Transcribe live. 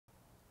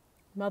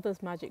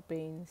Mother's magic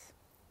beans.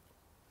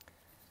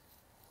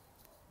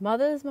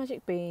 Mother's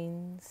magic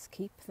beans,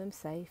 keep them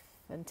safe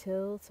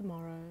until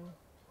tomorrow.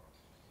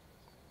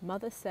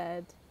 Mother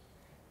said,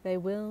 they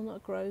will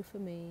not grow for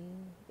me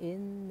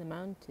in the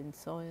mountain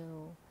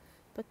soil,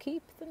 but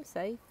keep them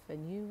safe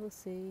and you will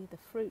see the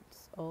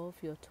fruits of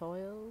your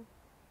toil.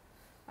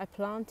 I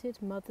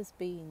planted mother's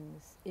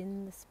beans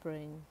in the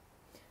spring,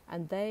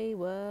 and they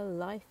were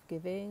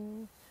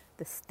life-giving.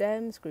 The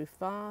stems grew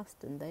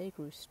fast and they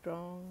grew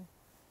strong,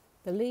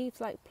 the leaves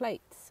like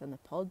plates and the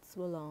pods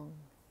were long.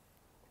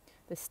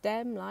 The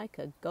stem like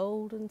a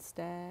golden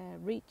stair,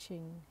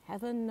 reaching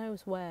heaven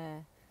knows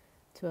where,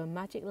 to a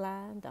magic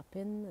land up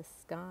in the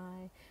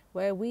sky,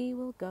 where we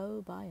will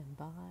go by and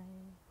by.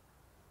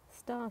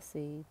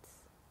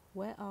 Starseeds,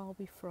 where are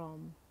we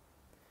from?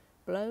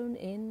 Blown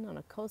in on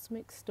a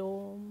cosmic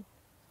storm.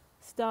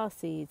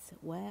 Starseeds,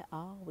 where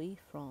are we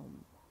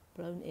from?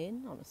 Blown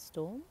in on a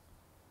storm?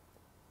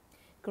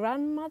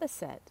 Grandmother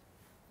said,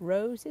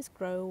 roses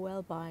grow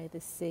well by the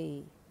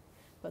sea,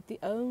 but the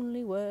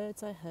only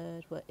words I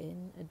heard were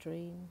in a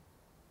dream.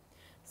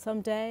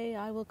 Some day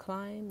I will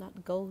climb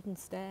that golden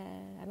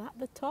stair, and at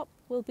the top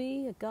will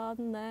be a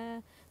garden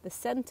there, the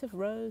scent of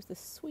rose, the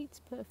sweet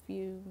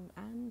perfume,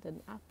 and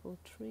an apple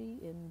tree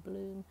in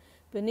bloom.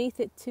 Beneath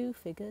it 2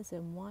 figures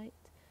in white,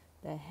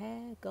 their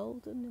hair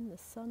golden in the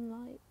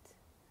sunlight.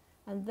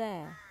 And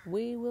there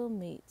we will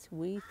meet,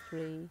 we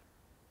 3,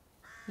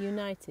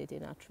 united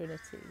in our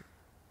Trinity.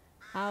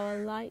 Our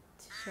light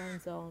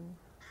shines on.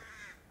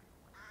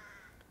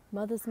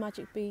 Mother's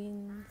magic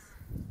beans,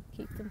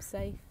 keep them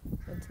safe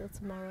until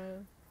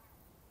tomorrow.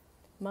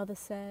 Mother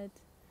said,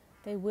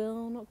 they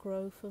will not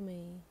grow for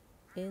me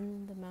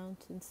in the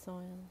mountain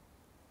soil,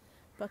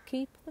 but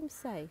keep them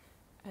safe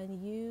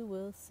and you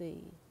will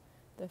see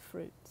the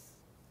fruits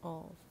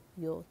of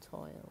your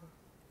toil.